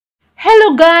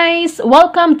Hello guys!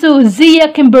 Welcome to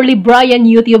Zia Kimberly Bryan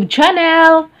YouTube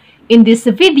channel. In this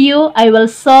video, I will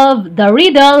solve the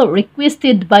riddle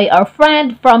requested by our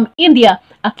friend from India,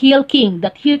 Akhil King,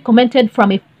 that he commented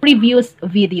from a previous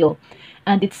video.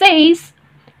 And it says,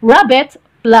 rabbit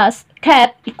plus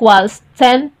cat equals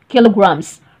 10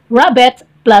 kilograms. Rabbit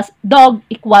plus dog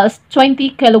equals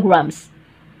 20 kilograms.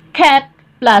 Cat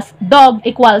plus dog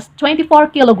equals 24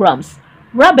 kilograms.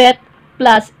 Rabbit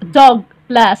plus dog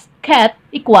plus cat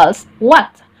equals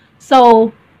what?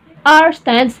 So, R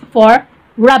stands for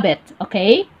rabbit,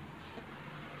 okay?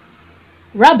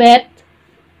 Rabbit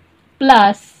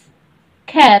plus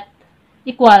cat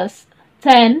equals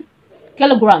 10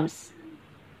 kilograms.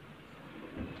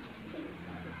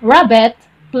 Rabbit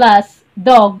plus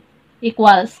dog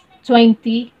equals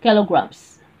 20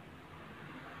 kilograms.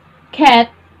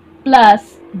 Cat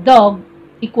plus dog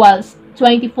equals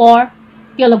 24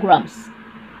 kilograms.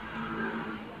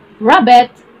 Rabbit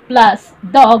plus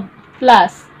dog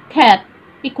plus cat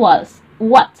equals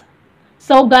what?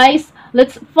 So guys,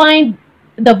 let's find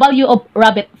the value of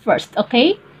rabbit first,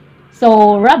 okay?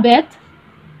 So rabbit,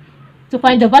 to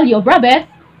find the value of rabbit,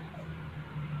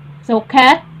 so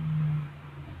cat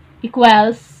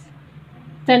equals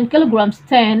 10 kilograms,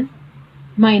 10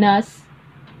 minus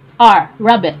R,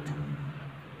 rabbit.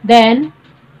 Then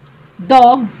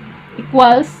dog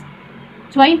equals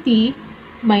 20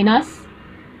 minus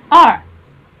R.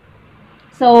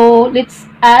 So let's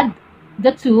add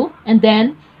the two and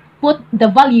then put the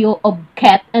value of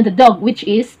cat and the dog, which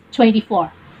is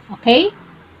 24. Okay?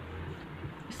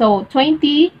 So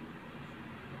 20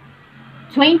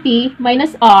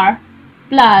 minus R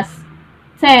plus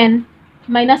 10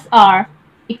 minus R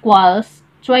equals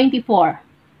 24.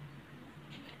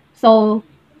 So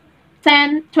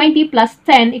 20 plus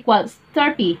 10 equals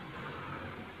 30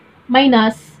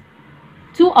 minus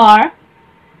 2R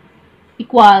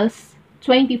equals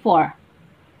 24.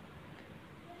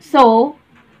 So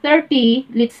 30,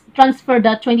 let's transfer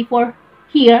the 24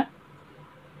 here.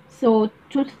 So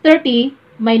 30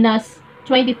 minus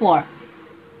 24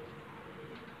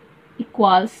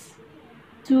 equals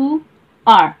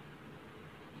 2R.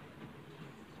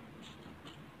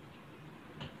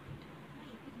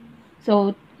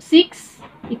 So 6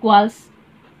 equals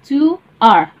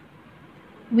 2R.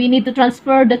 We need to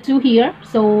transfer the 2 here.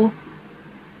 So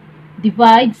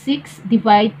divide 6,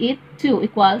 divide it, 2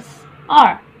 equals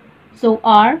R. So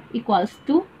R equals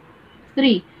to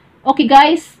 3. Okay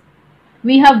guys,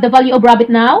 we have the value of rabbit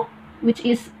now, which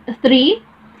is 3.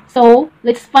 So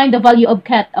let's find the value of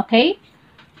cat, okay?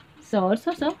 So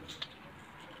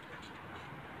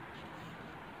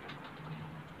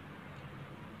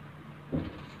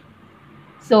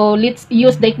let's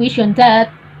use the equation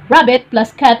that rabbit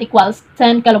plus cat equals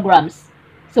 10 kilograms.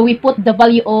 So we put the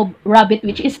value of rabbit,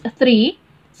 which is 3.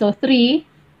 So 3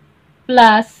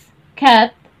 plus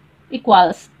cat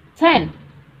equals 10.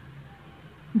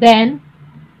 Then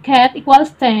cat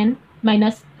equals 10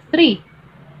 minus 3.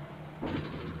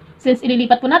 Since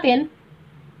ililipat po natin,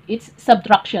 it's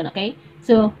subtraction, okay?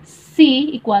 So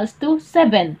C equals to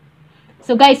 7.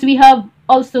 So guys, we have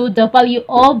also the value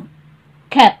of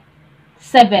cat,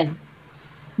 7.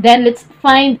 Then let's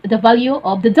find the value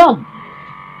of the dog.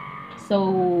 So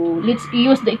let's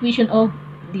use the equation of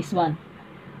this one.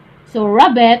 So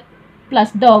rabbit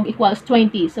plus dog equals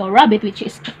 20. So rabbit, which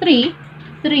is 3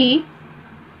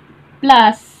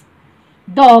 plus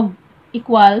dog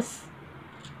equals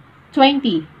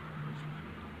 20.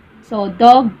 So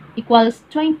dog equals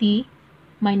 20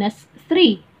 minus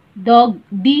 3. Dog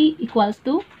D equals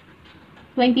to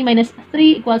 20 minus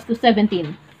 3 equals to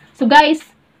 17. So guys,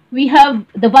 we have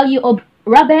the value of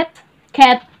rabbit,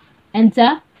 cat, and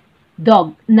the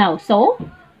dog now. So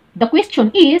the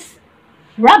question is,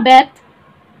 rabbit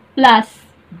plus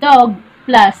dog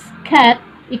plus cat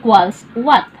equals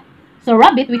what? So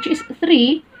rabbit, which is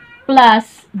 3,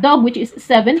 plus dog, which is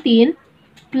 17,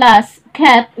 plus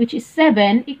cat, which is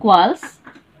 7, equals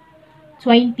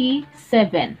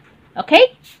 27.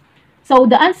 Okay? So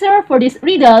the answer for this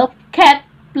riddle, cat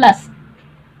plus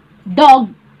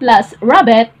dog plus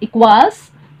rabbit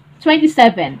equals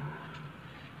 27.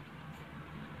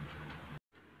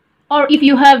 Or if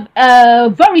you have a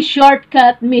very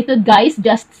shortcut method, guys,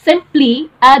 just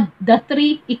simply add the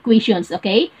 3 equations,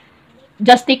 okay?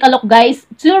 Just take a look, guys.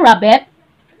 2 rabbit,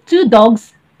 2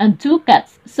 dogs, and 2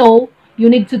 cats. So you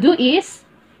need to do is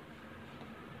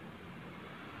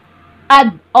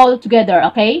add all together,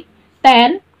 okay?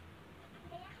 10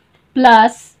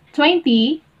 plus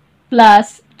 20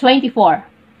 plus 24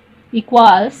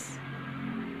 equals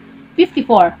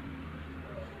 54.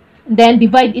 Then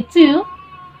divide it to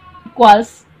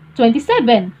equals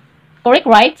 27. Correct,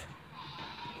 right?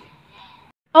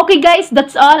 Okay guys,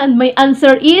 that's all, and my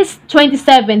answer is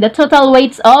 27, the total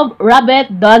weights of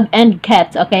rabbit, dog, and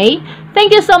cat, okay?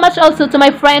 Thank you so much also to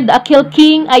my friend Akhil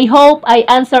King. I hope I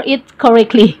answer it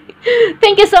correctly.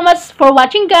 Thank you so much for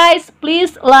watching guys.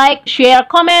 Please like, share,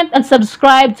 comment, and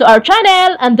subscribe to our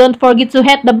channel, and don't forget to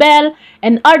hit the bell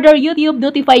and other YouTube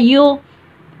notify you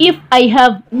if I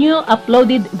have new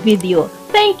uploaded video.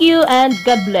 Thank you and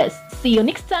God bless. See you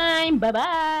next time.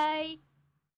 Bye-bye.